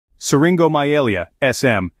Syringomyelia,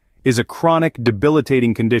 SM, is a chronic,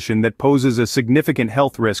 debilitating condition that poses a significant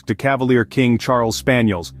health risk to Cavalier King Charles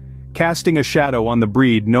Spaniels, casting a shadow on the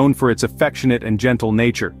breed known for its affectionate and gentle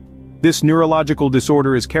nature. This neurological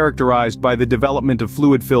disorder is characterized by the development of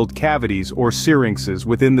fluid-filled cavities or syrinxes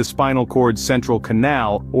within the spinal cord's central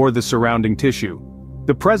canal or the surrounding tissue.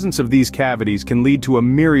 The presence of these cavities can lead to a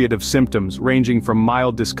myriad of symptoms ranging from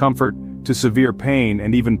mild discomfort to severe pain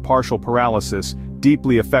and even partial paralysis,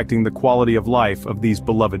 deeply affecting the quality of life of these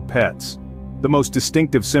beloved pets. The most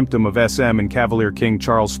distinctive symptom of SM in Cavalier King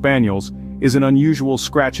Charles Spaniels is an unusual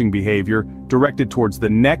scratching behavior directed towards the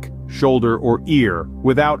neck, shoulder, or ear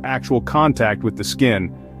without actual contact with the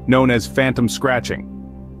skin, known as phantom scratching.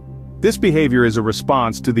 This behavior is a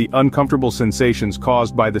response to the uncomfortable sensations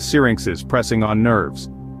caused by the syrinxes pressing on nerves.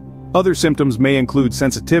 Other symptoms may include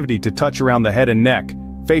sensitivity to touch around the head and neck,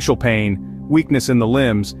 facial pain, weakness in the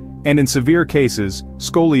limbs, and in severe cases,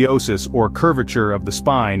 scoliosis or curvature of the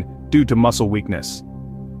spine due to muscle weakness.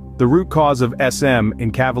 The root cause of SM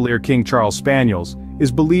in Cavalier King Charles Spaniels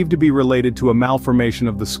is believed to be related to a malformation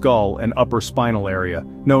of the skull and upper spinal area,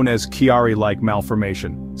 known as Chiari-like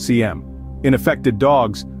malformation, CM. In affected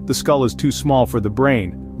dogs, the skull is too small for the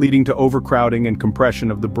brain, leading to overcrowding and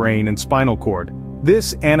compression of the brain and spinal cord.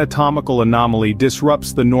 This anatomical anomaly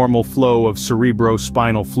disrupts the normal flow of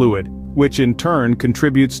cerebrospinal fluid, which in turn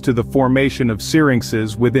contributes to the formation of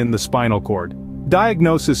syrinxes within the spinal cord.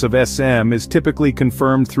 Diagnosis of SM is typically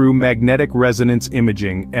confirmed through magnetic resonance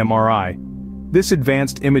imaging, MRI. This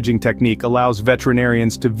advanced imaging technique allows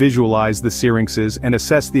veterinarians to visualize the syrinxes and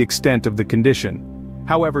assess the extent of the condition.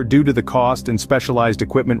 However, due to the cost and specialized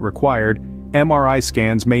equipment required, MRI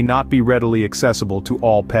scans may not be readily accessible to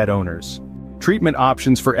all pet owners. Treatment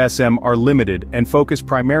options for SM are limited and focus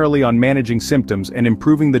primarily on managing symptoms and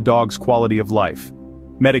improving the dog's quality of life.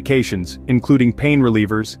 Medications, including pain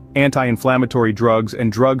relievers, anti-inflammatory drugs,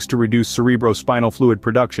 and drugs to reduce cerebrospinal fluid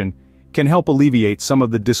production, can help alleviate some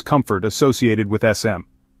of the discomfort associated with SM.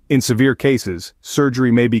 In severe cases,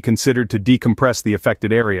 surgery may be considered to decompress the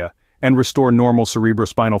affected area and restore normal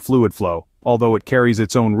cerebrospinal fluid flow, although it carries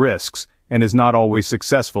its own risks and is not always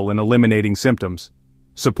successful in eliminating symptoms.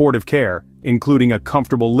 Supportive care, including a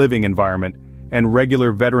comfortable living environment and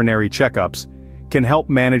regular veterinary checkups, can help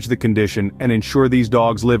manage the condition and ensure these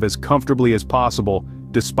dogs live as comfortably as possible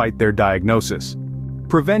despite their diagnosis.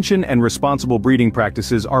 Prevention and responsible breeding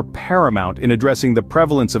practices are paramount in addressing the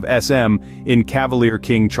prevalence of SM in Cavalier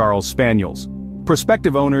King Charles Spaniels.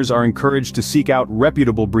 Prospective owners are encouraged to seek out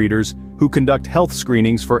reputable breeders who conduct health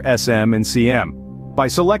screenings for SM and CM. By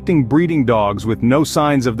selecting breeding dogs with no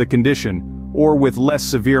signs of the condition, or with less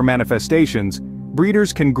severe manifestations,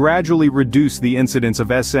 breeders can gradually reduce the incidence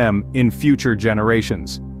of SM in future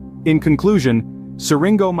generations. In conclusion,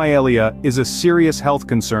 syringomyelia is a serious health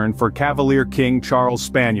concern for Cavalier King Charles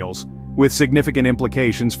Spaniels, with significant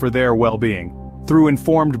implications for their well-being. Through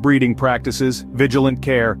informed breeding practices, vigilant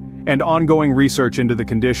care, and ongoing research into the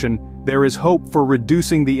condition, there is hope for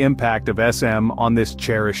reducing the impact of SM on this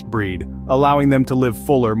cherished breed, allowing them to live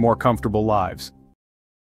fuller, more comfortable lives.